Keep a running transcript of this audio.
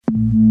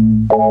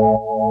Welcome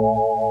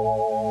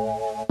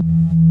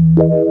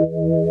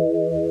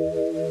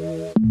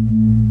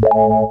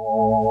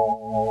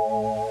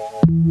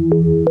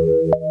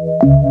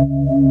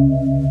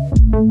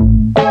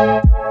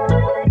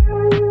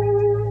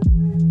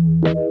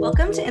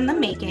to In the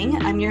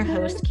Making. I'm your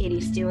host, Katie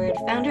Stewart,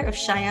 founder of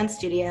Cheyenne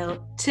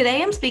Studio.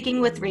 Today I'm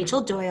speaking with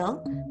Rachel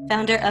Doyle,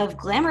 founder of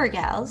Glamour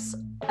Gals,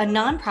 a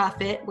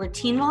nonprofit where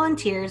teen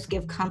volunteers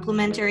give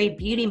complimentary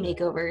beauty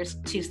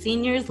makeovers to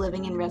seniors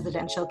living in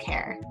residential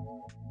care.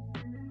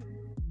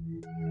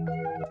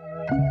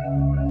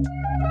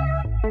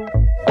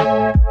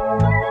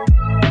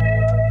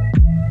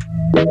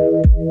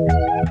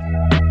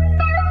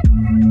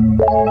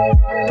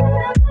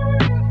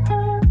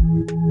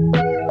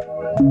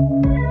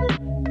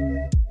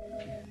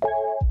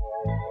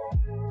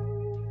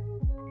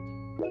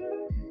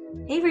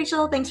 Hey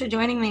Rachel, thanks for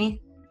joining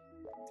me.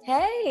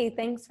 Hey,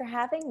 thanks for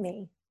having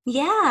me.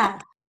 Yeah.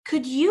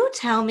 Could you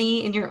tell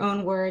me in your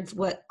own words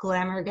what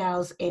Glamour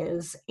Gals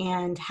is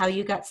and how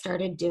you got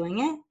started doing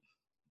it?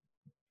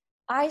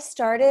 I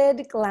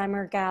started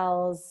Glamour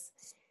Gals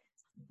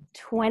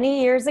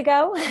 20 years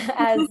ago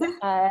as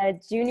a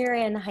junior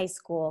in high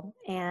school.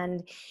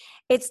 And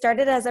it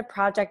started as a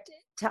project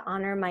to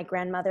honor my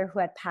grandmother who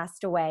had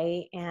passed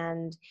away.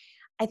 And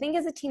I think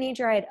as a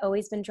teenager, I had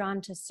always been drawn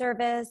to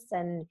service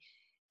and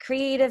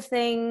creative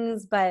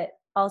things, but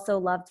also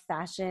loved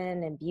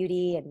fashion and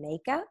beauty and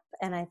makeup.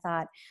 And I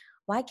thought,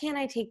 why can't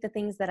I take the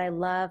things that I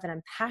love and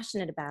I'm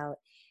passionate about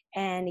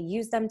and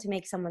use them to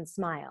make someone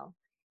smile?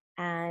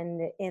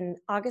 And in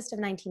August of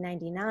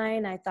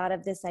 1999, I thought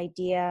of this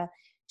idea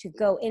to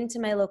go into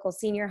my local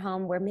senior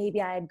home where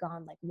maybe I had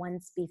gone like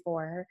once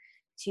before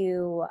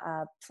to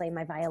play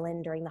my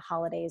violin during the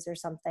holidays or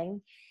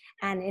something.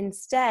 And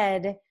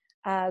instead,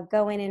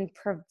 go in and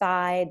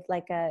provide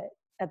like a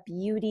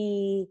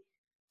beauty,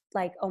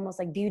 like almost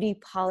like beauty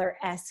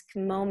parlor-esque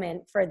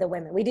moment for the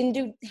women. We didn't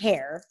do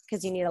hair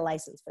because you need a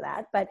license for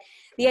that. But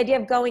the idea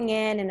of going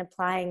in and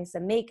applying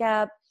some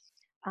makeup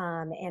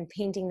and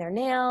painting their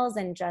nails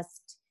and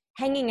just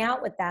hanging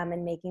out with them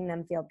and making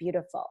them feel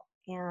beautiful.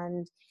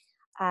 And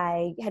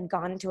I had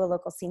gone to a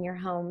local senior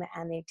home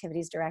and the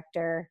activities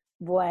director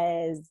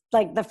was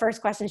like, the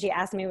first question she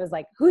asked me was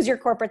like, who's your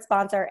corporate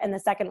sponsor? And the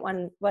second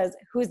one was,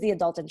 who's the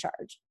adult in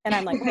charge? And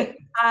I'm like, wait,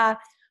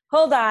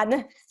 hold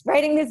on,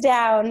 writing this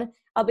down.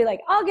 I'll be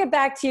like, I'll get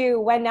back to you.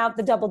 Went out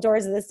the double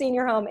doors of the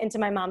senior home into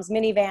my mom's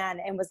minivan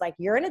and was like,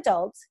 you're an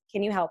adult.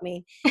 Can you help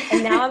me?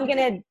 And now I'm going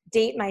to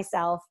date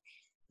myself.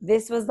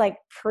 This was like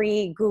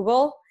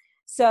pre-Google.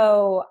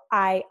 So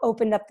I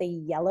opened up the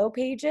yellow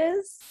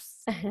pages.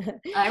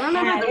 I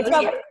remember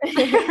those.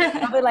 It's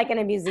probably like in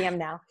a museum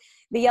now.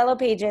 The yellow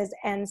pages,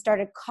 and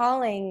started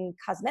calling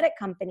cosmetic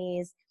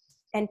companies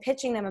and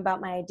pitching them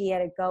about my idea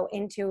to go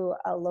into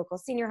a local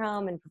senior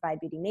home and provide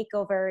beauty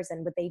makeovers,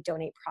 and would they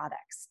donate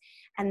products.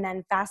 And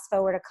then fast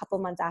forward a couple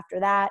months after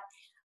that,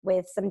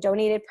 with some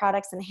donated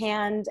products in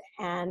hand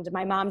and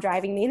my mom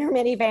driving me in her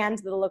minivan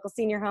to the local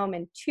senior home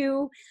and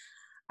two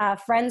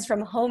friends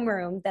from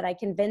homeroom that I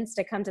convinced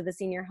to come to the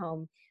senior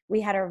home, we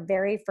had our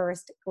very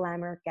first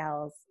Glamour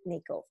Gals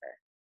makeover.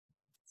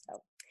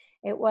 So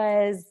it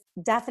was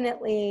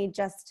definitely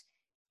just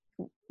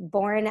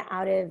born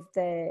out of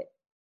the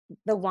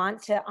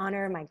want to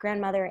honor my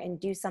grandmother and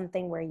do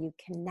something where you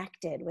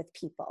connected with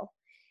people,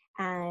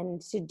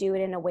 and to do it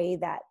in a way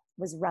that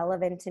was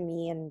relevant to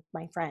me and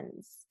my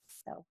friends.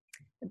 So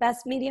the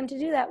best medium to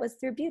do that was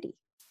through beauty.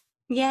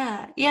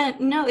 Yeah.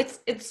 No,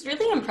 it's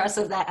really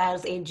impressive that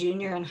as a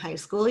junior in high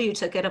school, you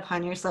took it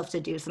upon yourself to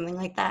do something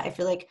like that. I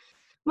feel like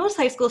most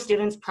high school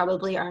students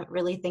probably aren't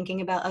really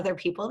thinking about other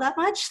people that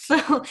much.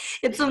 So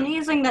it's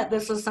amazing that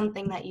this was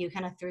something that you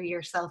kind of threw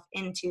yourself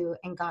into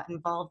and got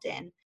involved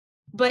in.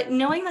 But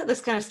knowing that this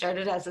kind of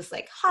started as this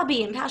like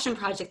hobby and passion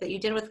project that you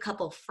did with a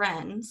couple of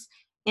friends,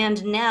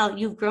 and now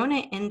you've grown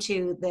it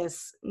into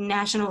this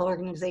national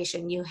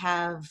organization. You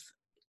have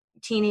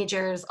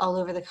teenagers all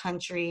over the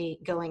country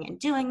going and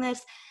doing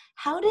this.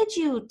 How did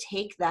you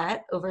take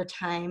that over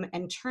time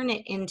and turn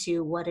it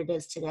into what it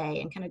is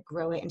today and kind of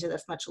grow it into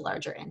this much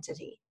larger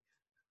entity?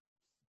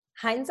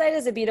 Hindsight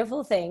is a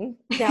beautiful thing.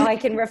 Now I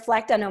can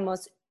reflect on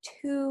almost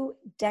 2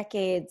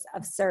 decades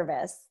of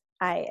service.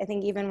 I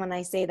think even when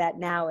I say that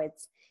now,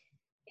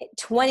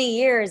 20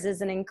 years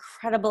is an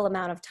incredible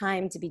amount of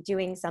time to be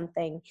doing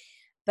something.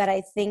 But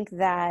I think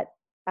that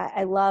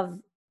I love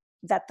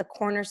that the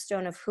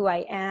cornerstone of who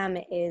I am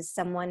is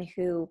someone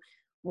who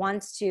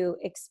wants to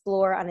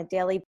explore on a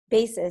daily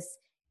basis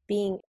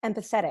being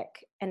empathetic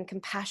and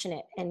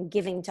compassionate and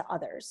giving to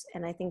others.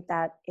 And I think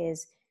that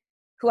is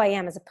who I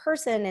am as a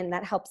person, and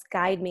that helps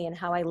guide me in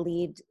how I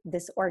lead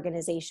this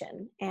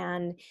organization.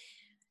 And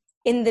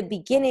in the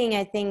beginning,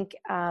 I think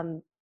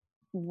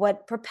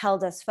what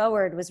propelled us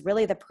forward was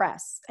really the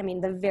press. I mean,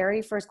 the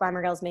very first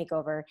Glamour Gals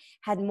makeover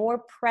had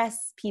more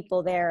press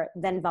people there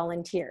than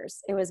volunteers.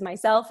 It was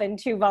myself and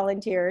 2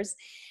 volunteers.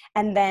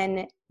 And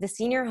then the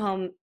senior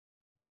home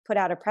put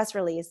out a press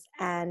release,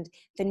 and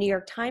the New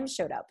York Times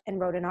showed up and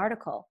wrote an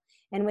article.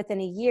 And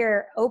within a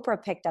year,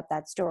 Oprah picked up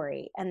that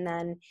story. And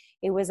then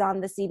it was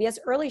on the CBS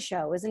Early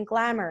Show. It was in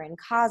Glamour and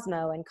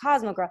Cosmo and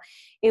Cosmo Girl.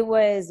 It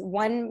was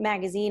one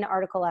magazine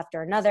article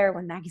after another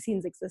when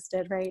magazines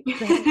existed, right?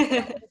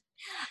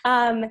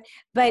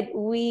 But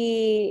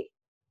we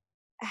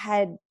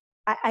had,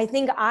 I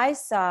think I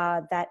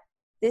saw that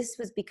this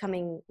was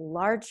becoming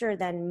larger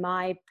than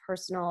my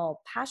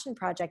personal passion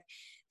project.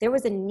 There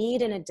was a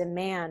need and a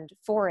demand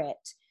for it,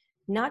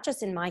 not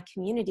just in my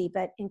community,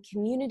 but in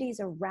communities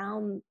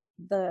around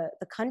the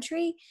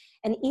country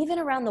and even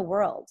around the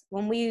world.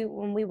 When we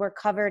were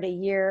covered a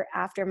year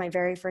after my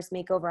very first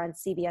makeover on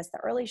CBS, The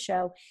Early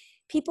Show,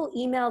 people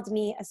emailed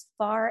me as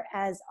far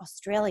as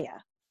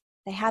Australia.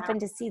 They happened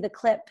to see the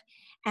clip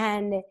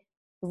and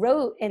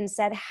wrote and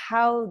said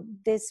how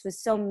this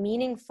was so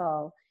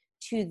meaningful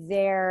to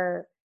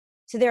their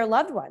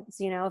loved ones.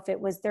 You know, if it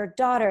was their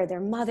daughter,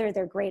 their mother,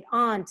 their great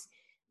aunt,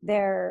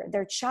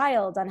 their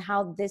child, on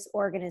how this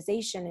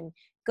organization and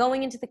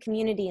going into the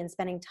community and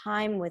spending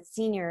time with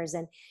seniors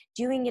and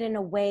doing it in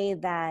a way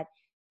that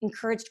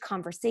encouraged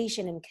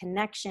conversation and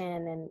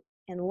connection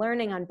and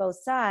learning on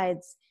both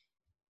sides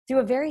through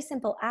a very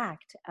simple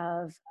act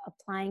of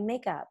applying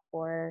makeup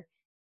or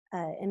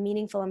a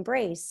meaningful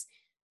embrace.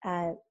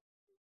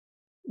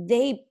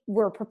 They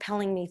were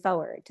propelling me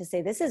forward to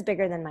say, this is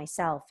bigger than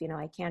myself. You know,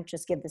 I can't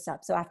just give this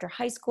up. So after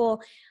high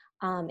school,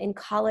 in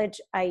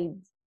college, I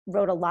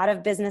wrote a lot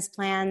of business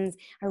plans.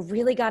 I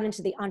really got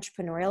into the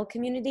entrepreneurial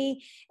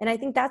community. And I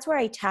think that's where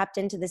I tapped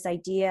into this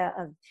idea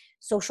of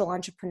social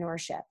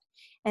entrepreneurship,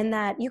 and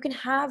that you can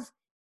have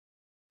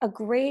a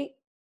great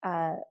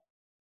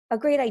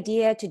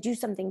idea to do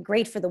something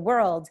great for the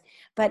world,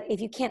 but if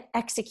you can't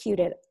execute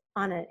it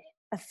on an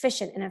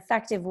efficient and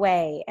effective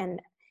way and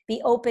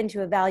be open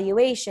to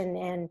evaluation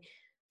and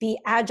be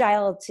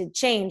agile to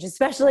change,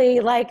 especially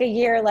like a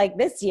year like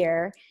this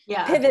year.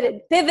 Yeah.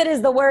 Pivot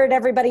is the word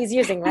everybody's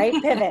using, right?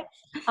 Pivot.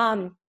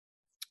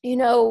 You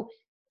know,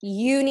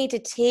 you need to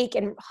take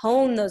and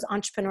hone those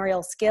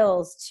entrepreneurial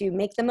skills to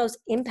make the most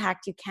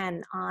impact you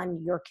can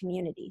on your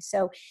community.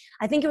 So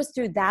I think it was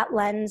through that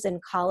lens in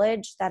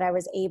college that I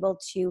was able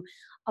to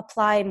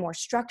apply more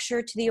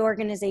structure to the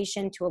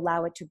organization to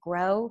allow it to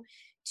grow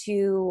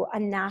to a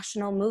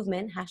national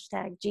movement,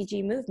 hashtag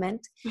GG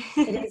movement.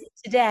 It is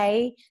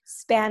today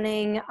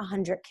spanning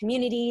 100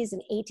 communities in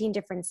 18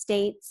 different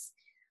states,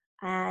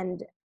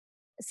 and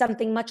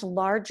something much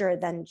larger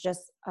than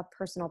just a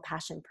personal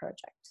passion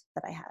project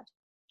that I had.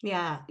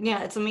 Yeah.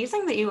 It's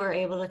amazing that you were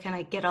able to kind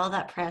of get all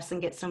that press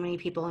and get so many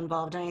people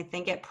involved. And I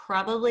think it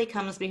probably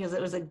comes because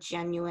it was a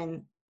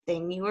genuine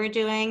thing you were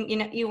doing. You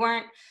know, you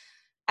weren't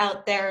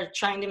out there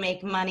trying to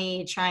make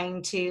money,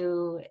 trying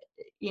to,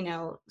 you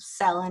know,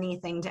 sell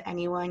anything to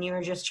anyone. You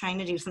were just trying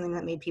to do something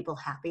that made people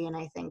happy.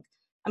 And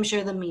I'm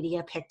sure the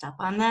media picked up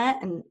on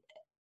that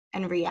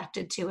and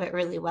reacted to it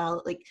really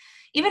well. Like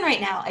even right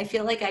now, I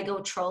feel like I go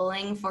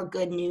trolling for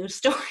good news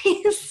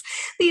stories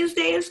these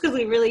days because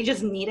we really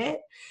just need it.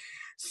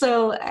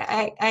 So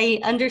I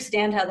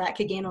understand how that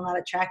could gain a lot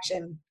of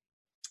traction.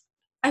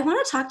 I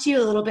want to talk to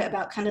you a little bit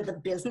about kind of the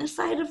business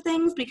side of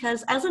things,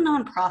 because as a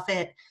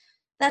nonprofit,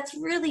 that's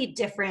really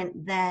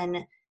different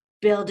than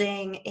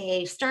building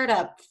a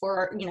startup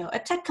for, you know, a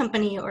tech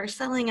company or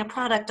selling a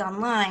product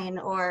online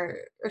or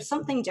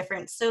something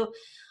different. So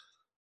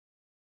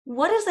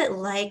what is it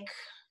like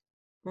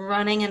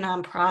running a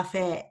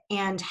nonprofit,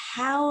 and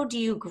how do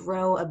you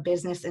grow a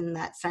business in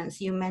that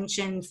sense? You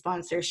mentioned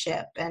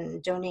sponsorship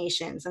and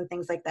donations and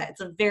things like that.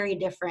 It's a very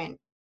different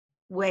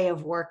way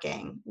of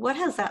working. What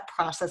has that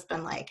process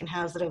been like, and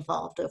how has it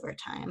evolved over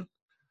time?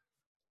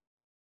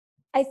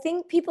 I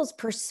think people's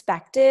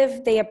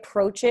perspective, they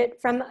approach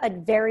it from a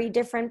very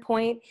different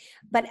point.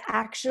 But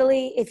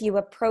actually, if you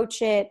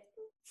approach it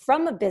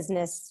from a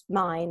business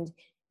mind,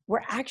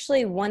 we're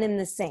actually one and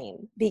the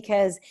same,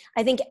 because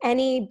I think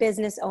any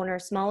business owner,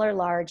 small or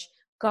large,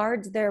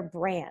 guards their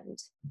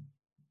brand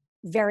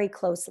very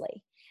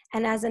closely.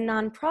 And as a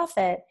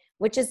nonprofit,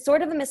 which is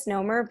sort of a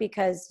misnomer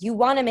because you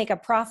want to make a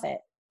profit,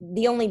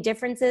 the only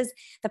difference is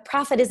the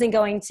profit isn't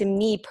going to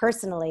me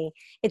personally.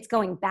 It's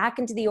going back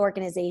into the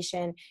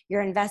organization.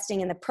 You're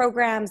investing in the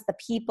programs, the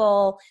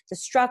people, the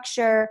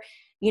structure.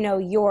 You know,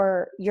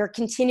 you're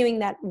continuing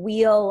that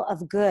wheel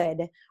of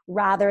good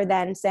rather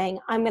than saying,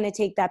 I'm going to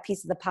take that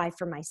piece of the pie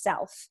for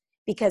myself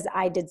because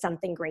I did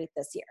something great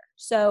this year.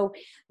 So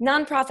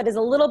nonprofit is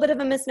a little bit of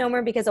a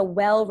misnomer because a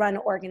well-run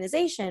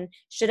organization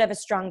should have a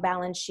strong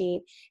balance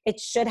sheet. It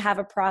should have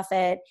a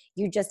profit.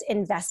 You just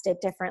invest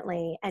it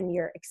differently, and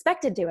you're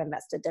expected to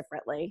invest it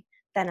differently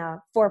than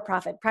a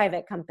for-profit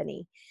private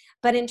company.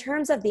 But in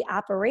terms of the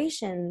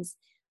operations,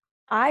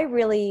 I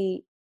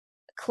really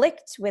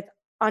clicked with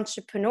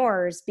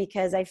entrepreneurs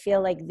because I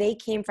feel like they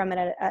came from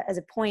it as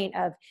a point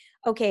of,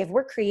 okay, if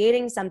we're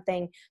creating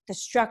something, the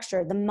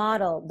structure, the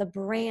model, the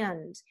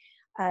brand,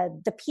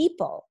 the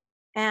people,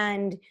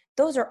 and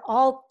those are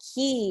all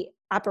key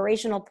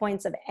operational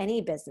points of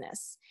any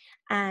business.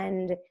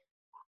 And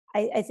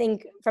I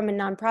think from a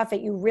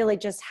nonprofit, you really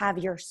just have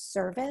your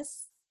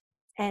service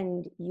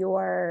and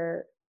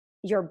your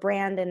your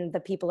brand and the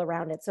people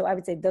around it. So I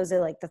would say those are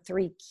like the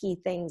three key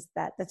things,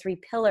 that the three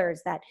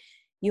pillars that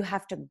you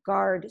have to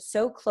guard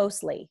so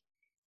closely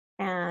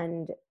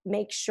and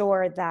make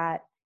sure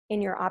that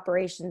in your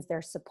operations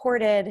they're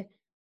supported.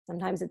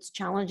 Sometimes it's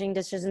challenging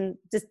decisions.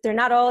 They're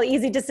not all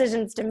easy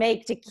decisions to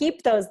make to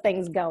keep those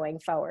things going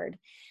forward.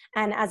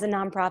 And as a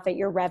nonprofit,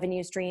 your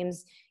revenue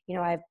streams,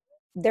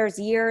 there's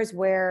years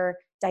where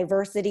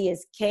diversity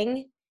is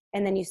king,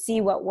 and then you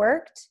see what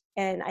worked.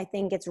 And I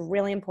think it's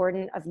really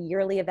important of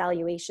yearly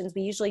evaluations.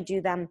 We usually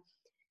do them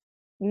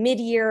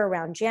mid-year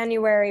around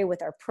January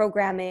with our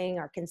programming,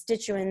 our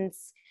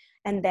constituents,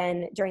 and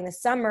then during the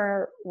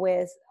summer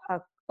with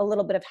a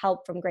little bit of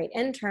help from great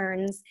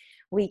interns,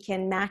 we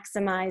can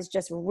maximize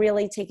just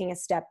really taking a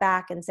step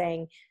back and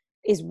saying,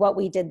 is what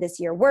we did this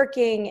year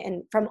working?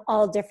 And from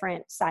all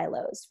different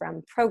silos,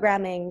 from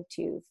programming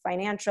to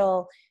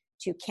financial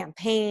to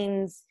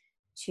campaigns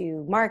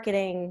to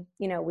marketing,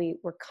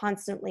 we're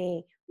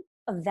constantly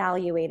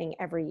evaluating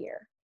every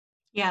year.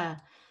 Yeah.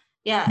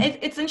 Yeah,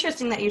 it's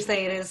interesting that you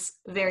say it is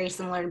very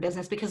similar to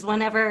business, because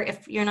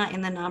if you're not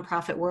in the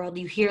nonprofit world,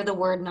 you hear the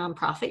word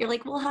nonprofit, you're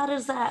like, well, how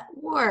does that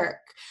work?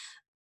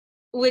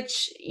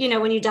 Which,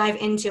 when you dive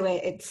into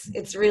it,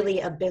 it's really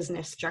a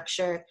business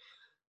structure.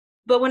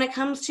 But when it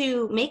comes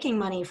to making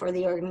money for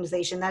the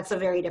organization, that's a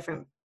very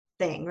different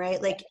thing, right?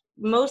 Like,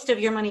 most of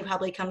your money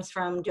probably comes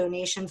from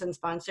donations and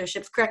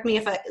sponsorships. Correct me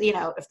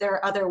if there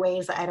are other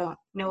ways that I don't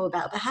know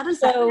about, but how does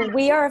that So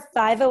we are a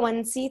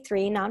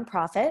 501c3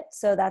 nonprofit.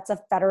 So that's a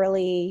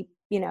federally,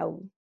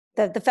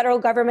 the federal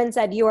government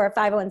said you are a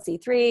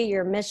 501c3,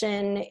 your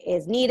mission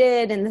is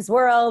needed in this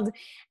world.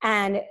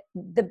 And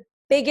the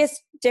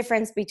biggest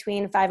difference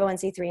between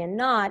 501c3 and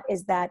not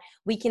is that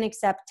we can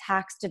accept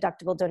tax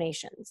deductible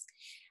donations.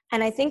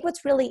 And I think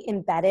what's really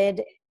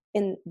embedded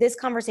in this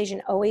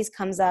conversation always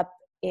comes up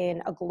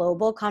in a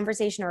global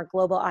conversation or a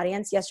global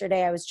audience.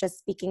 Yesterday, I was just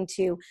speaking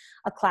to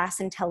a class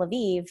in Tel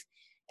Aviv,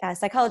 a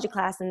psychology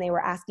class, and they were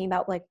asking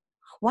about, like,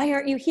 why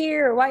aren't you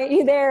here? Why aren't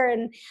you there?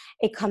 And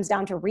it comes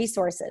down to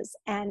resources.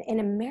 And in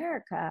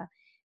America,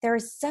 there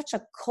is such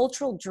a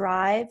cultural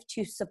drive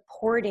to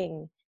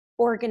supporting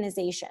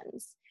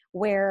organizations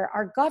where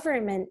our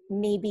government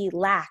maybe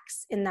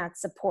lacks in that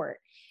support.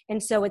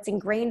 And so it's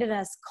ingrained in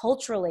us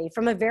culturally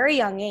from a very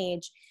young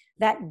age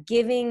that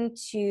giving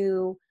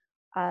to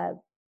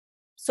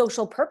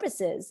social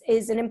purposes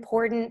is an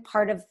important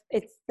part of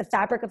it's the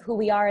fabric of who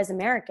we are as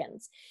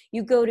Americans.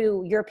 You go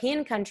to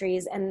European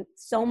countries and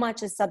so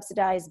much is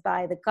subsidized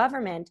by the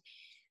government.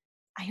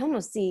 I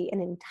almost see an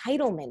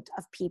entitlement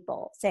of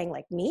people saying,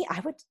 like, me,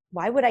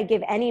 why would I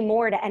give any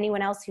more to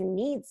anyone else who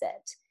needs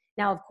it?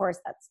 Now, of course,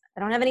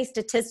 I don't have any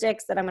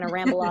statistics that I'm going to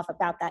ramble off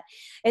about that.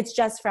 It's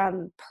just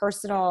from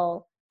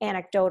personal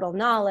anecdotal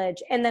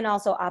knowledge, and then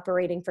also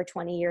operating for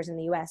 20 years in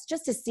the US,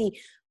 just to see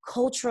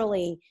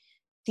culturally,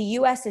 the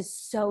US is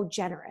so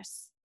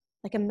generous.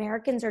 Like,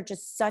 Americans are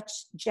just such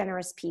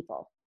generous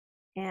people.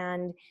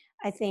 And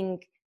I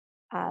think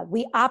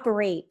we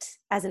operate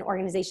as an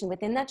organization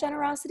within that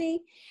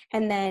generosity.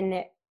 And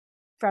then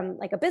from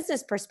like a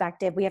business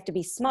perspective, we have to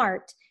be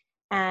smart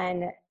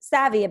and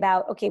savvy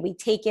about, okay, we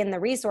take in the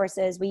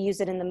resources, we use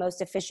it in the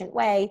most efficient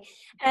way.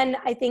 And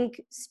I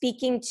think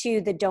speaking to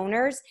the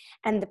donors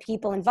and the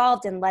people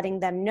involved and letting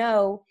them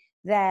know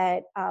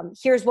that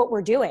here's what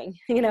we're doing,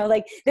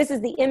 like, this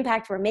is the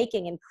impact we're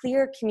making, and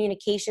clear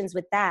communications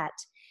with that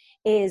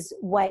is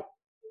what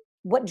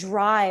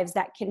drives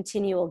that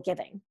continual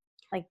giving.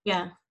 Like,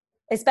 yeah,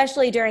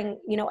 especially during,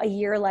 a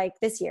year like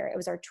this year, it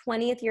was our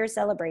 20th year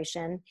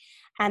celebration.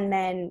 And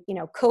then,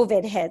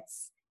 COVID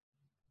hits,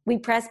 we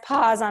press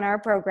pause on our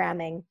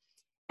programming,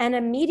 and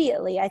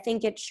immediately I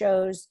think it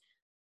shows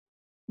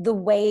the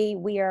way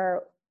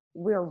we're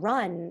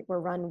run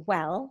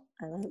well.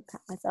 I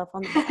pat myself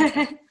on the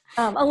back.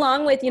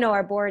 Along with,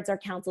 our boards, our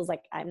councils.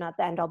 Like, I'm not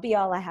the end all be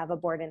all. I have a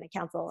board and a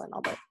council and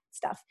all that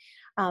stuff.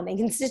 And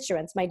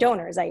constituents, my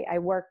donors. I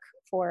work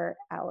for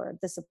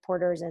the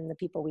supporters and the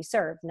people we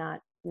serve,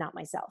 not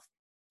myself.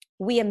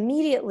 We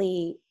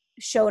immediately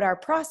showed our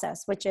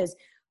process, which is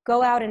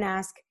go out and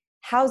ask,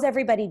 how's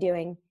everybody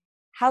doing?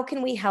 How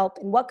can we help?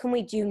 And what can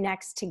we do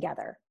next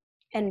together?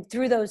 And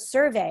through those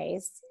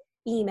surveys,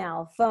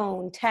 email,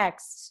 phone,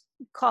 text,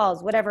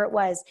 calls, whatever it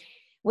was,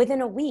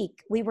 within a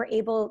week, we were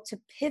able to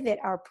pivot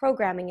our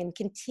programming and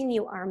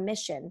continue our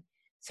mission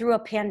through a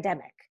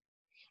pandemic.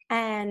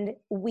 And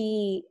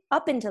we,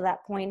 up until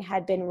that point,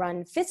 had been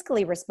run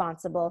fiscally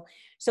responsible.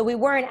 So we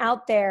weren't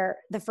out there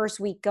the first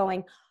week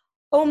going,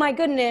 oh my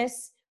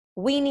goodness,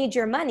 we need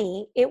your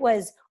money. It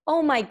was,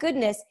 oh my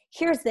goodness,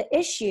 here's the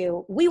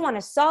issue. We want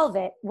to solve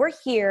it. We're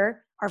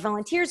here. Our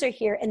volunteers are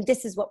here. And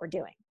this is what we're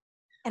doing.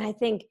 And I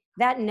think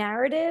that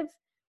narrative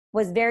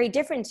was very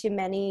different to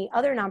many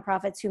other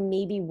nonprofits who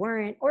maybe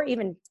weren't, or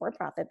even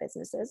for-profit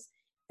businesses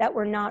that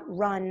were not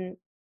run,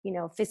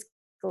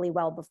 fiscally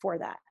well before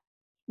that.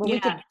 When we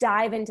could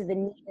dive into the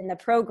need in the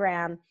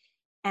program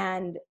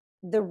and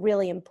the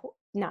really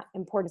not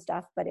important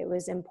stuff, but it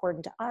was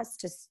important to us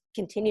to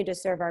continue to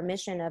serve our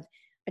mission of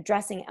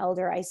addressing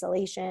elder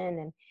isolation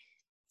and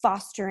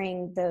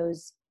fostering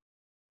those,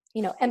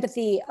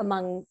 empathy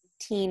among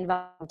teen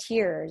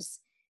volunteers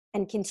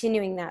and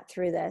continuing that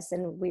through this.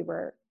 And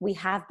we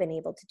have been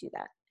able to do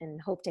that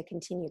and hope to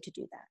continue to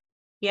do that.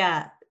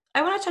 Yeah.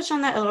 I want to touch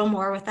on that a little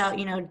more without,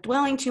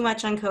 dwelling too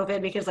much on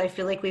COVID, because I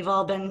feel like we've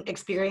all been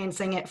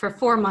experiencing it for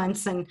 4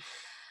 months, and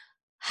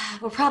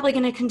we're probably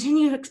going to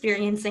continue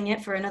experiencing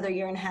it for another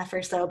year and a half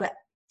or so, but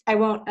I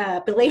won't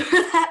belabor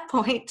that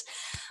point.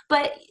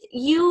 But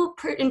you,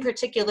 in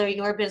particular,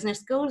 your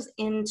business goes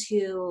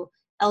into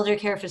elder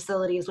care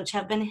facilities, which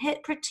have been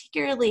hit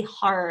particularly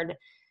hard.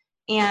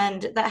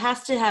 And that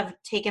has to have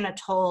taken a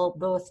toll,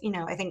 both,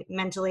 I think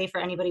mentally for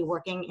anybody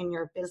working in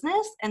your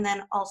business, and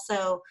then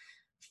also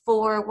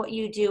for what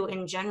you do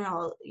in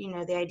general.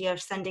 The idea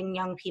of sending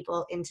young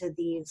people into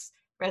these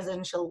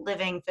residential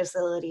living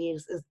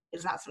facilities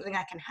is not something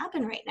that can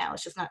happen right now.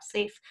 It's just not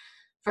safe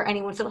for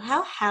anyone. So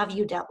how have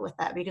you dealt with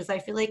that? Because I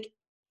feel like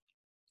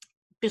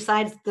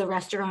besides the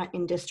restaurant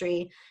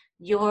industry,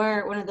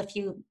 you're one of the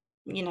few,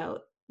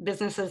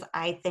 businesses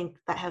I think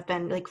that have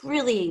been like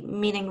really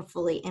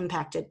meaningfully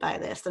impacted by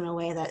this in a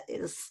way that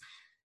is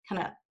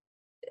kind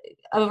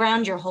of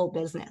around your whole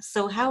business.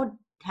 So how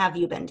have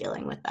you been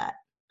dealing with that?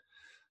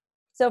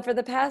 So for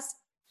the past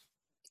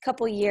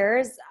couple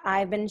years,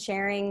 I've been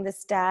sharing the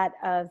stat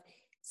of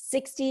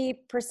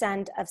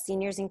 60% of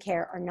seniors in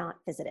care are not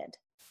visited.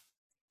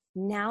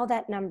 Now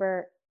that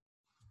number,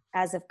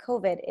 as of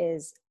COVID,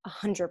 is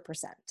 100%.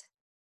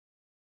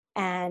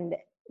 And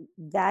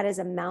that is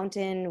a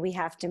mountain we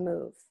have to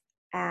move.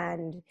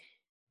 And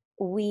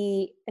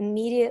we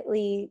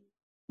immediately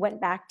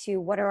went back to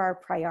what are our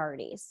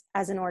priorities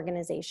as an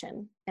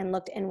organization and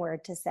looked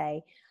inward to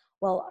say,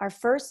 well, our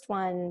first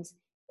one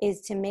is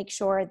to make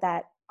sure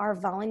that our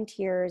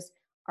volunteers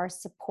are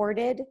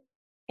supported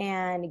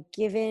and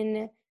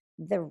given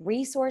the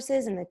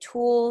resources and the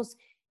tools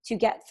to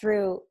get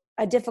through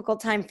a difficult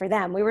time for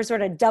them. We were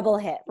sort of double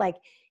hit. Like,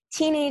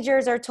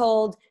 teenagers are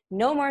told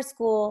no more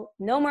school,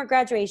 no more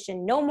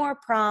graduation, no more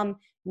prom,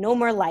 no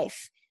more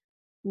life,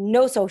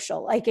 no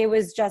social. Like, it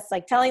was just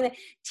like telling the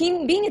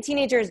being a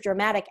teenager is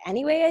dramatic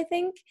anyway, I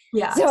think.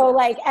 Yeah. So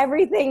like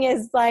everything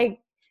is like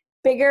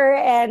bigger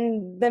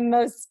and the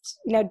most,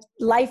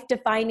 life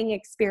defining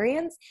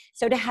experience.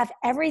 So to have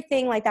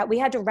everything like that, we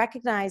had to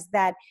recognize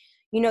that,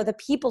 the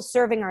people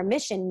serving our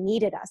mission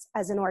needed us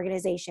as an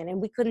organization,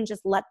 and we couldn't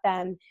just let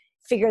them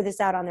figure this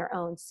out on their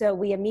own. So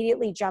we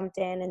immediately jumped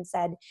in and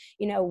said,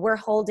 we're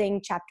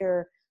holding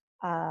chapter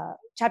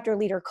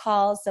leader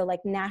calls, so like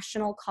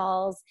national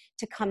calls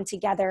to come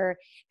together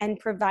and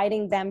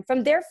providing them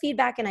from their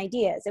feedback and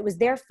ideas. It was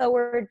their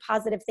forward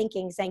positive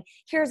thinking saying,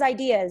 here's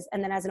ideas.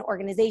 And then as an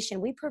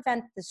organization, we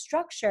present the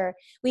structure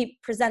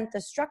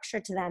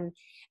to them,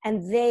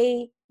 and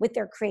they, with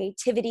their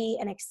creativity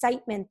and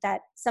excitement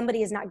that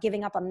somebody is not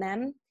giving up on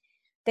them,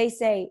 they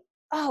say,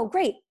 oh,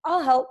 great,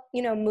 I'll help,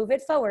 move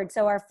it forward.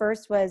 So our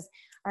first was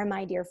our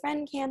My Dear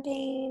Friend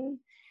campaign.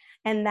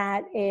 And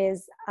that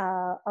is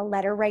a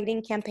letter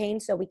writing campaign.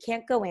 So we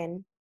can't go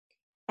in.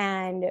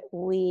 And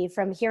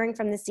from hearing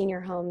from the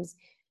senior homes,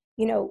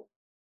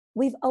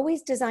 we've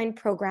always designed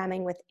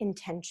programming with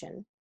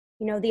intention.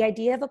 The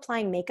idea of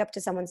applying makeup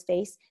to someone's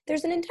face,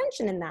 there's an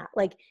intention in that.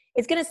 Like,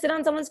 it's going to sit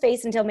on someone's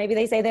face until maybe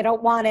they say they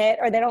don't want it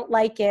or they don't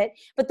like it.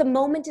 But the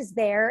moment is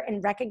there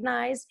and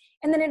recognized,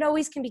 and then it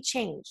always can be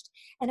changed.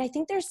 And I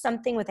think there's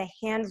something with a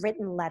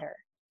handwritten letter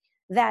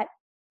that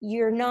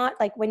you're not,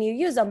 like when you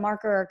use a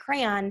marker or a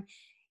crayon,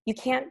 you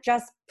can't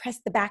just press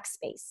the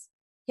backspace.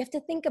 You have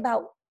to think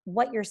about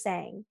what you're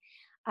saying.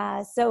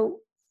 So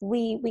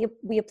we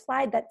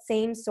applied that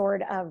same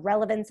sort of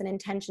relevance and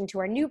intention to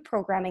our new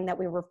programming that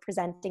we were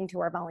presenting to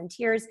our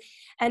volunteers,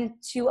 and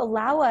to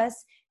allow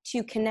us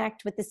to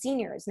connect with the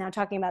seniors. Now,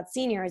 talking about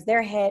seniors,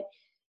 they're hit,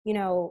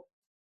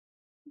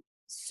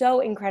 so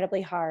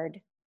incredibly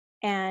hard.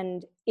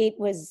 And it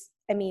was,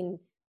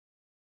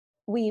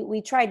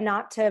 we tried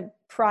not to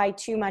pry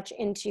too much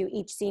into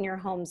each senior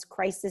home's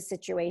crisis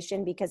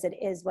situation because it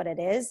is what it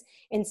is.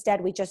 Instead,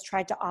 we just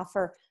tried to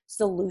offer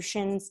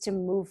solutions to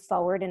move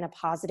forward in a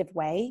positive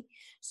way.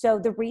 So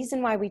the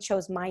reason why we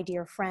chose My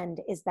Dear Friend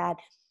is that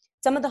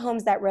some of the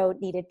homes that wrote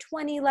needed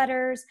 20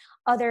 letters,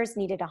 others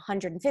needed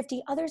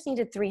 150, others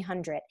needed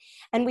 300.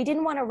 And we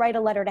didn't want to write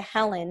a letter to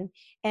Helen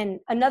and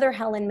another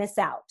Helen miss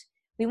out.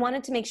 We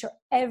wanted to make sure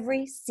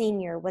every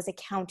senior was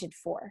accounted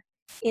for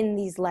in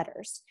these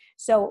letters.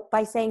 So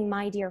by saying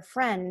My Dear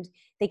Friend,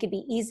 they could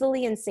be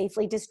easily and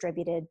safely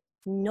distributed.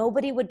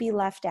 Nobody would be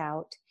left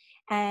out.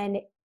 And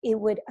it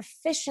would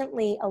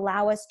efficiently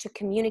allow us to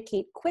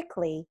communicate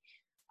quickly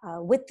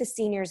with the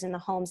seniors in the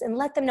homes and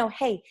let them know,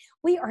 hey,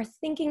 we are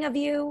thinking of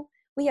you.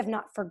 We have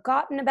not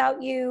forgotten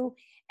about you.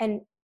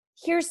 And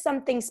here's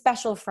something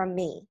special from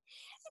me.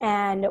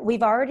 And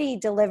we've already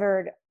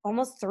delivered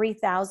almost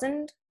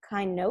 3,000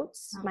 kind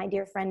notes, My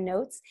Dear Friend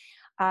notes.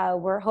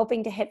 We're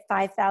hoping to hit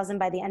 5,000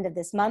 by the end of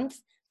this month.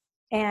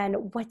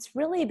 And what's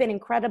really been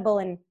incredible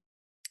in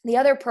the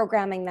other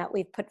programming that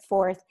we've put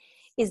forth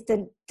is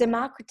the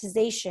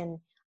democratization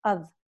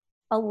of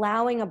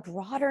allowing a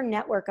broader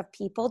network of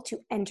people to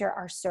enter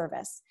our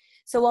service.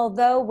 So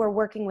although we're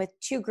working with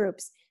two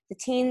groups, the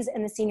teens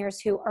and the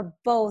seniors who are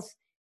both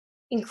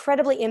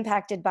incredibly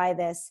impacted by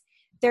this,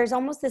 there's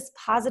almost this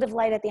positive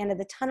light at the end of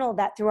the tunnel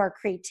that through our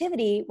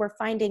creativity, we're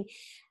finding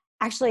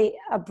actually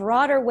a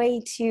broader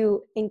way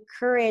to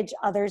encourage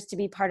others to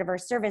be part of our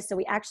service. So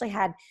we actually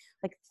had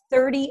like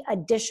 30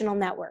 additional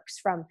networks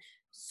from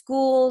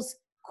schools,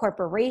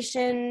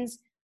 corporations,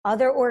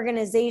 other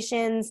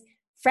organizations,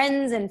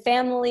 friends and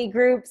family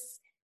groups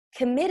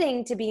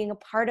committing to being a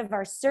part of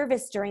our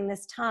service during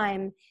this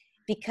time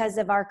because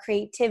of our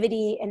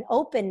creativity and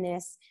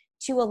openness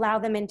to allow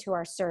them into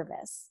our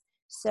service.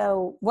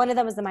 So one of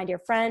them was the My Dear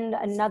Friend.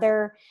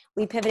 Another,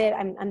 we pivoted,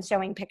 I'm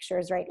showing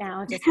pictures right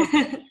now, just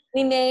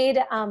we made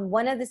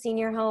one of the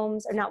senior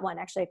homes, or not one,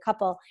 actually a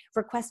couple,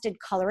 requested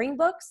coloring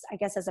books, I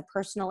guess as a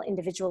personal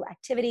individual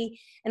activity.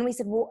 And we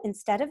said, well,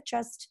 instead of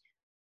just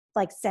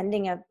like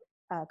sending a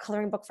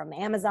coloring book from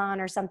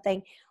Amazon or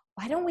something,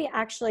 why don't we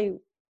actually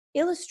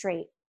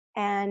illustrate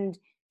and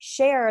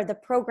share the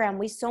program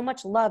we so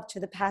much loved for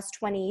the past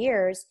 20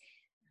 years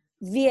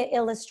via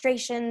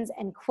illustrations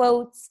and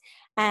quotes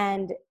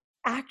and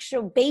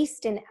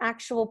based in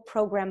actual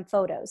program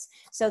photos.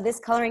 So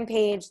this coloring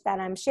page that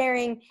I'm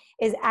sharing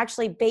is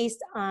actually based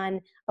on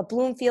a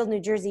Bloomfield, New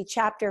Jersey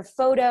chapter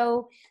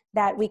photo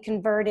that we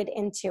converted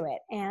into it.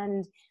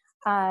 And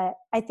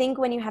I think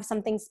when you have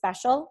something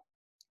special,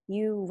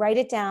 you write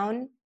it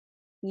down,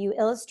 you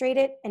illustrate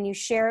it, and you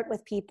share it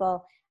with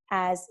people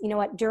as, you know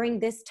what, during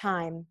this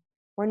time,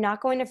 we're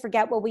not going to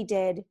forget what we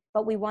did,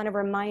 but we want a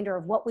reminder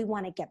of what we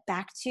want to get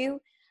back to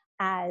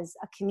as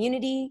a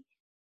community,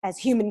 as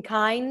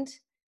humankind,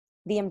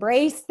 the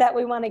embrace that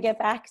we want to get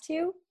back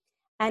to,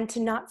 and to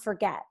not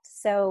forget.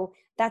 So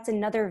that's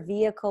another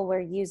vehicle we're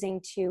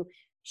using to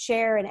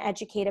share and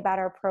educate about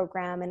our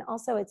program. And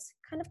also it's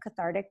kind of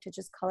cathartic to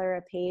just color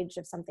a page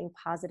of something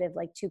positive,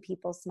 like two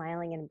people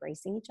smiling and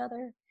embracing each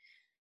other.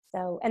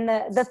 So, and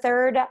the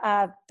third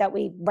that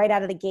we right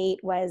out of the gate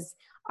was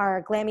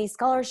our Glammy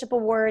Scholarship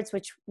Awards,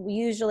 which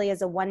usually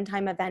is a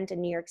one-time event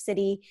in New York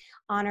City,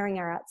 honoring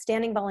our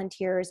outstanding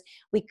volunteers.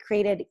 We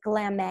created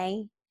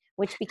Glamay,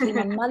 which became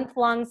a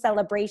month-long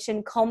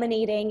celebration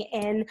culminating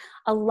in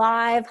a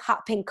live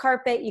hot pink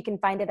carpet. You can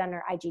find it on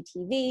our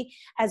IGTV,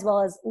 as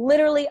well as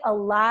literally a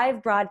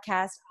live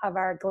broadcast of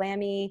our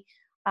Glammy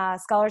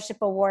Scholarship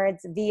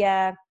Awards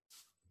via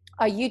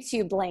a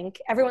YouTube link.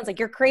 Everyone's like,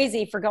 you're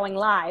crazy for going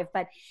live,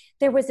 but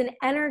there was an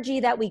energy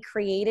that we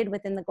created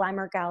within the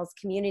Glamour Gals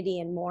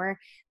community and more,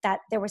 that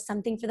there was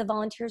something for the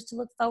volunteers to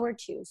look forward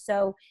to.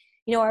 So,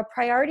 you know, our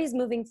priorities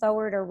moving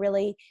forward are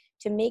really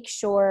to make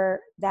sure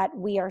that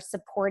we are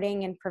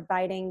supporting and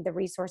providing the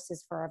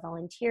resources for our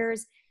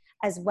volunteers,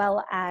 as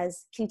well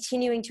as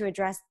continuing to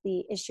address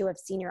the issue of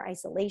senior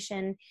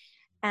isolation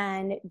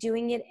and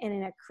doing it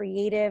in a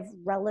creative,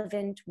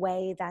 relevant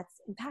way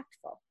that's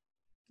impactful.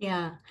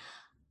 Yeah.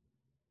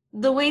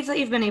 The ways that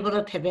you've been able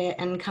to pivot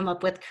and come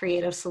up with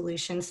creative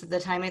solutions to the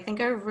time, I think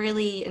are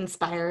really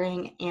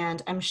inspiring,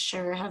 and I'm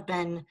sure have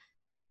been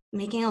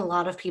making a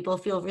lot of people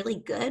feel really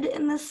good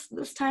in this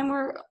time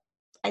where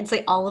I'd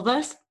say all of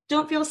us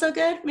don't feel so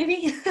good,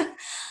 maybe.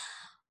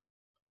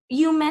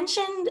 You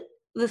mentioned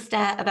the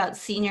stat about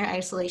senior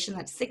isolation,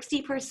 that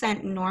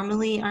 60%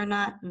 normally are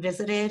not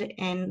visited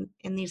in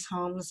these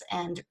homes,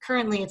 and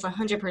currently it's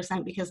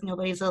 100% because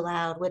nobody's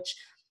allowed, which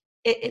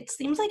it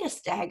seems like a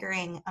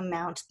staggering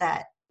amount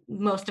that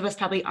most of us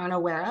probably aren't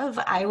aware of.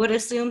 I would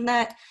assume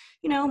that,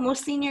 you know,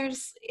 most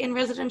seniors in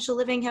residential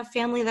living have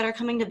family that are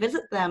coming to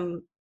visit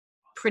them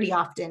pretty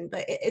often,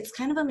 but it's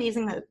kind of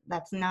amazing that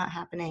that's not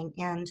happening.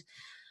 And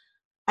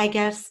I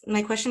guess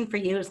my question for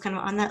you is kind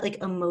of on that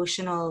like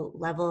emotional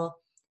level.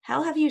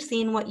 How have you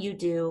seen what you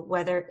do,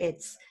 whether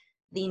it's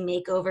the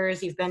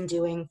makeovers you've been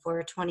doing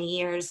for 20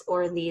 years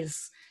or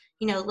these,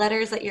 you know,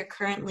 letters that you're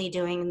currently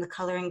doing in the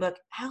coloring book?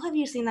 How have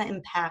you seen that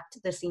impact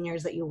the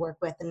seniors that you work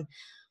with, and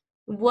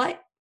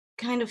what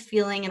kind of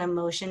feeling and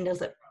emotion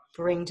does it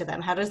bring to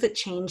them? How does it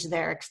change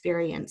their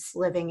experience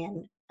living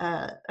in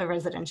a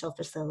residential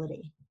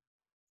facility?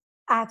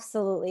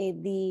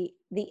 Absolutely.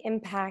 The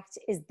impact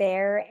is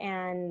there.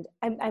 And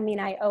I mean,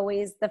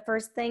 the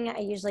first thing I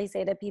usually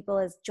say to people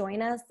is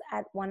join us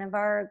at one of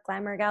our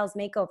Glamour Gals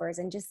makeovers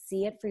and just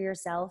see it for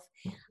yourself.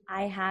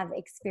 I have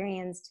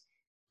experienced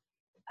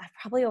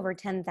probably over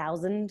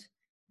 10,000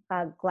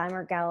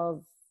 Glamour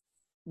Gals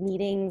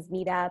meetings,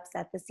 meetups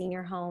at the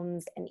senior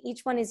homes, and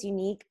each one is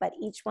unique, but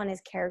each one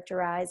is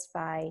characterized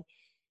by,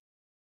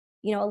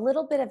 you know, a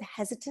little bit of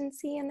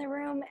hesitancy in the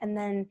room, and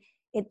then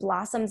it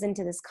blossoms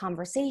into this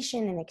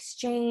conversation and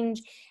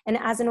exchange. And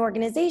as an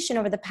organization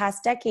over the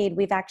past decade,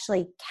 we've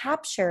actually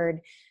captured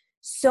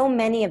so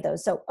many of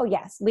those. So, oh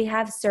yes, we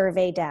have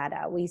survey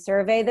data. We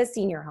survey the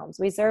senior homes.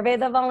 We survey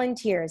the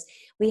volunteers.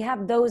 We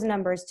have those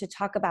numbers to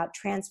talk about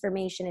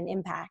transformation and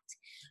impact.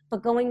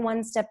 But going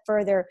one step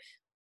further,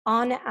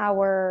 on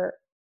our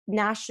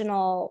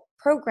national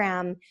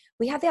program,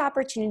 we have the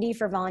opportunity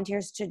for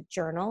volunteers to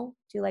journal,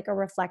 do like a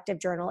reflective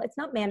journal. It's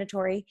not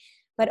mandatory,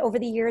 but over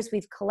the years,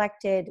 we've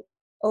collected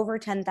over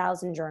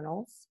 10,000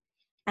 journals.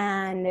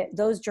 And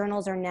those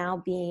journals are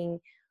now being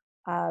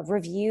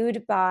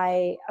reviewed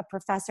by a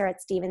professor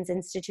at Stevens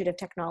Institute of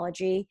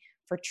Technology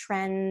for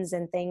trends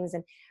and things.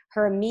 And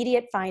her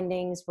immediate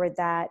findings were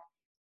that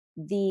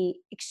the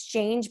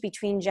exchange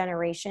between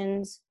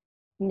generations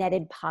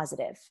netted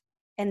positive,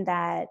 and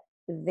that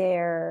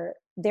there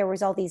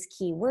was all these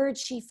key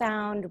words she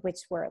found, which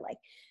were like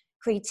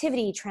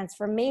creativity,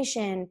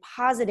 transformation,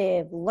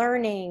 positive,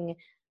 learning,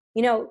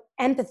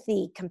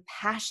 empathy,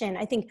 compassion.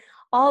 I think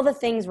all the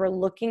things we're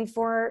looking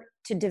for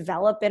to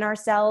develop in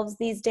ourselves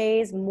these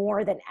days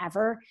more than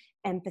ever: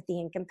 empathy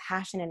and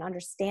compassion and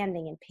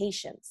understanding and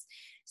patience.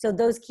 So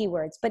those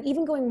keywords. But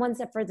even going one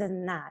step further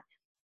than that,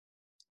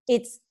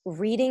 it's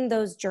reading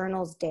those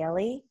journals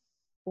daily,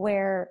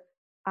 where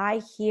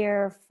I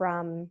hear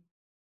from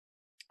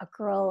a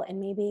girl in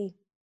maybe,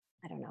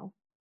 I don't know,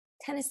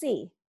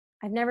 Tennessee.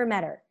 I've never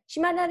met her. She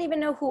might not even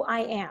know who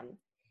I am.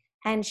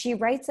 And she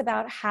writes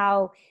about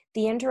how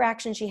the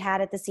interaction she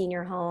had at the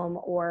senior home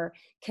or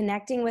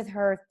connecting with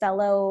her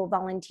fellow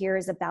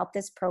volunteers about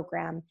this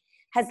program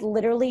has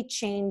literally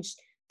changed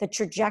the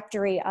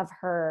trajectory of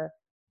her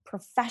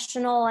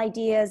professional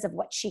ideas of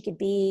what she could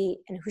be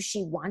and who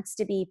she wants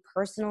to be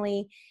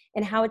personally,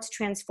 and how it's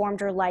transformed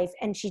her life.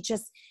 And she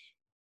just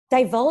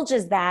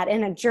divulges that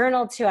in a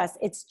journal to us.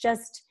 It's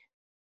just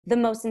the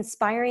most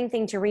inspiring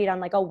thing to read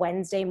on like a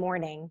Wednesday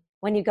morning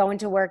when you go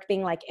into work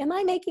being like, am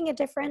I making a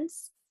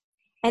difference?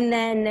 And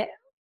then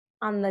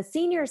on the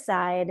senior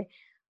side,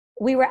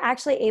 we were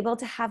actually able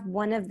to have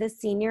one of the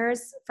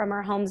seniors from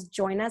our homes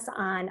join us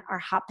on our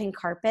hot pink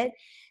carpet.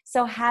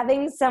 So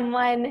having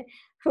someone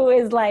who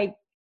is like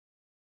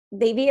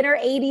maybe in her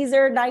 80s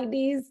or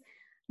 90s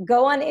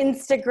go on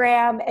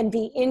Instagram and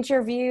be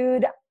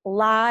interviewed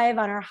live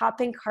on our hot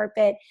pink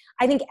carpet,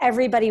 I think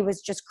everybody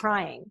was just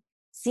crying,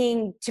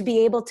 to be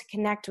able to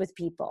connect with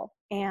people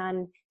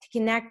and to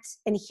connect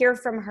and hear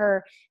from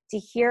her, to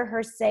hear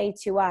her say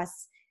to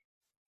us,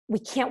 we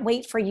can't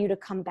wait for you to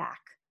come back.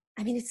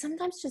 I mean, it's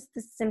sometimes just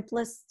the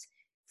simplest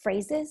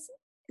phrases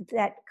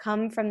that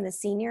come from the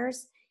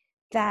seniors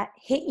that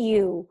hit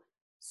you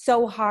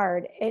so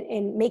hard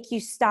and make you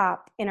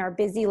stop in our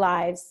busy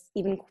lives,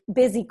 even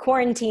busy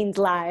quarantined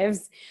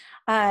lives,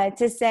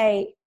 to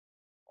say,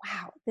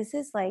 wow, this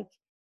is like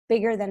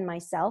bigger than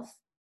myself.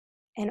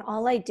 And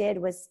all I did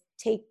was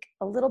take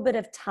a little bit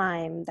of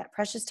time, that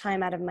precious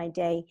time out of my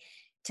day,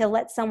 to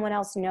let someone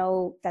else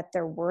know that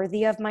they're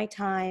worthy of my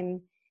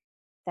time,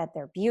 that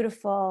they're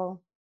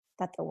beautiful,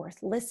 that they're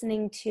worth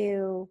listening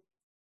to.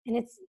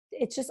 And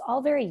it's just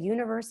all very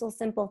universal,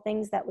 simple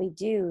things that we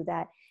do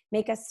that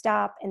make us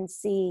stop and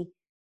see,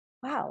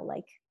 wow,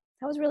 like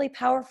that was really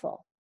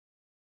powerful.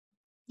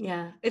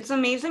 Yeah, it's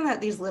amazing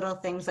that these little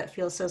things that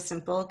feel so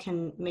simple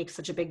can make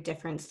such a big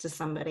difference to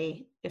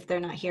somebody if they're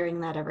not hearing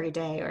that every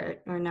day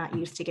or not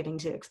used to getting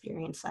to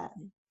experience that.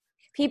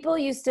 People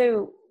used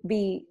to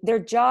their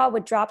jaw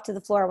would drop to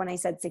the floor when I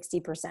said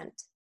 60%.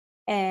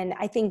 And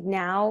I think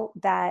now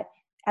that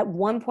at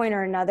one point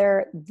or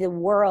another, the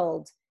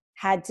world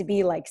had to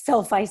be like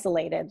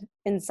self-isolated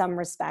in some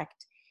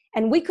respect.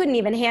 And we couldn't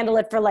even handle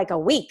it for like a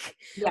week.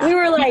 Yeah. We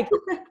were like,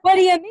 what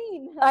do you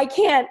mean? I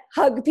can't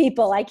hug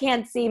people. I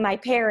can't see my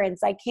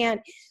parents.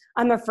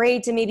 I'm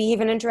afraid to maybe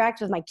even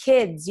interact with my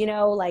kids,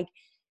 like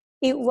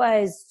it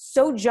was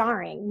so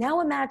jarring.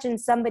 Now imagine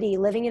somebody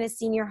living in a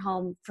senior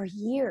home for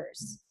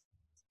years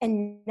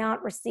and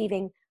not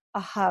receiving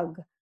a hug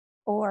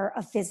or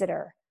a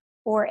visitor.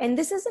 And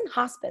this isn't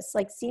hospice.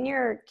 Like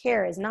senior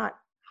care is not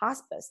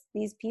hospice.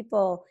 These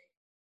people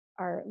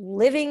are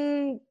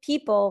living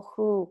people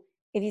who,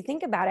 if you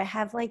think about it,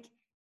 have like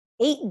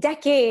 8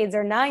 decades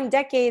or 9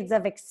 decades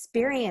of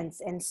experience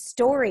and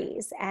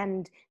stories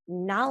and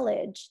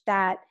knowledge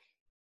that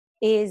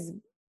is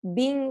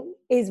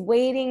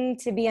waiting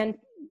to be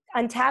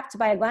untapped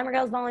by a Glamour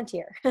Gals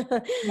volunteer.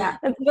 Yeah.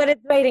 That's what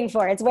it's waiting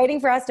for. It's waiting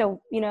for us to,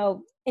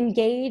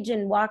 engage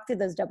and walk through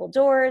those double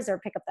doors or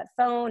pick up that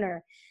phone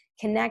or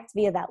connect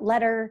via that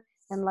letter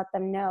and let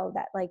them know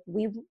that like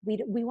we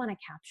want to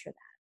capture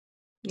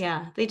that.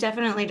 Yeah, they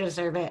definitely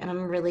deserve it. And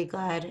I'm really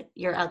glad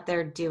you're out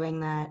there doing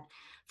that.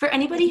 For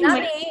anybody It's who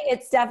not me.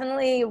 It's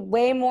definitely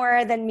way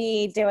more than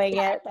me doing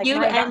it. Like you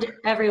and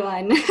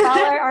everyone.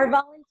 all our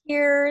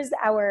volunteers,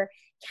 our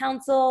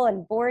council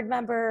and board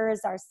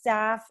members, our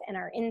staff and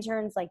our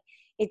interns, like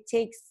it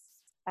takes,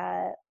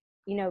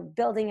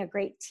 building a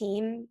great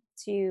team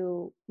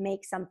to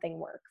make something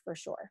work for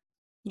sure.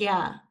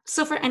 Yeah.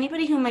 So for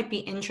anybody who might be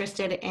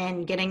interested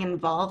in getting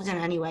involved in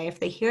any way, if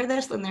they hear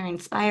this and they're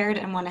inspired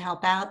and want to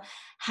help out,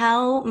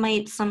 how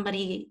might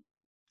somebody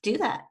do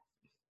that?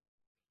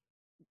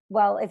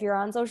 Well, if you're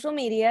on social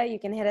media, you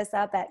can hit us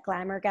up at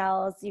Glamour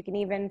Gals. You can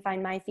even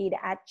find my feed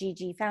at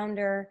Gigi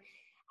Founder,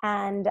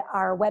 and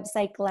our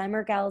website,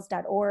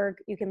 glamourgals.org.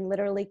 You can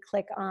literally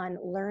click on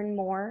Learn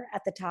More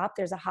at the top.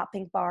 There's a hot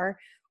pink bar.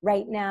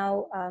 Right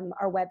now,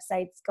 our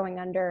website's going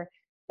under,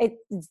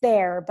 it's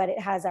there, but it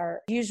has our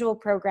usual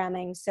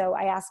programming. So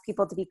I ask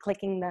people to be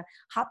clicking the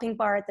hot pink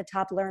bar at the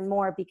top, Learn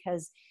More,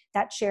 because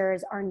that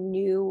shares our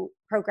new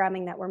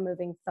programming that we're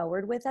moving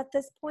forward with at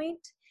this point.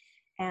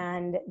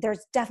 And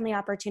there's definitely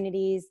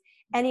opportunities.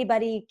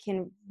 anybody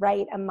can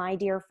write a My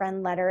Dear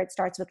Friend letter. It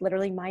starts with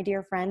literally My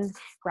Dear Friend.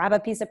 Grab a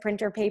piece of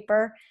printer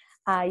paper.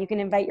 You can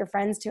invite your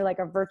friends to like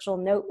a virtual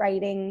note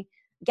writing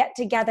get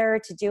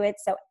together to do it.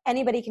 So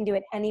anybody can do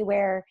it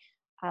anywhere.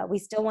 We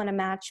still want to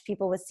match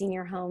people with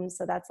senior homes,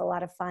 so that's a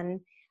lot of fun,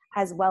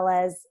 as well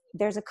as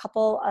there's a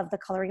couple of the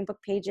coloring book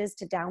pages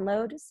to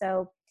download.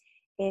 So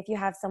if you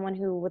have someone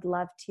who would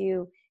love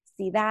to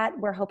see that,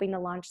 we're hoping to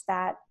launch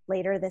that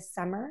later this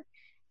summer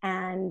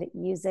and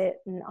use it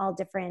in all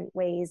different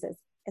ways,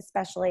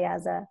 especially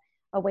as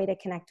a way to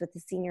connect with the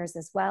seniors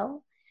as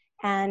well.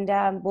 And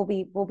we'll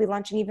be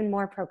launching even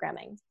more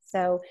programming.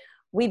 So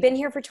we've been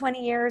here for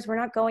 20 years. We're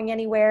not going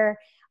anywhere.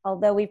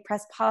 Although we've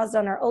pressed pause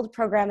on our old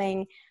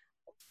programming,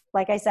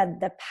 like I said,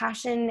 the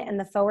passion and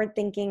the forward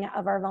thinking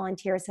of our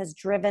volunteers has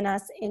driven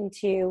us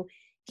into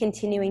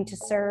continuing to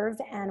serve,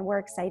 and we're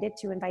excited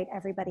to invite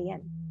everybody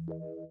in.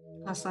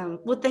 Awesome.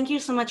 Well, thank you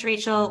so much,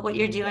 Rachel. What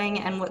you're doing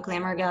and what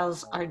Glamour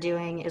Gals are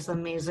doing is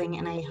amazing,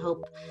 and I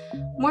hope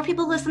more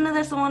people listen to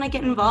this and want to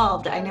get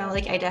involved. I know,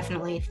 like, I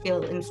definitely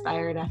feel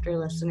inspired after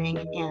listening,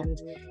 and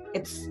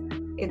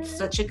it's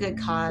such a good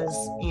cause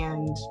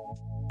and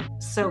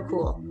so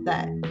cool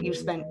that you've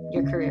spent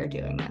your career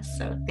doing this.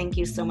 So thank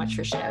you so much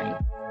for sharing.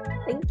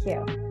 Thank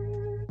you.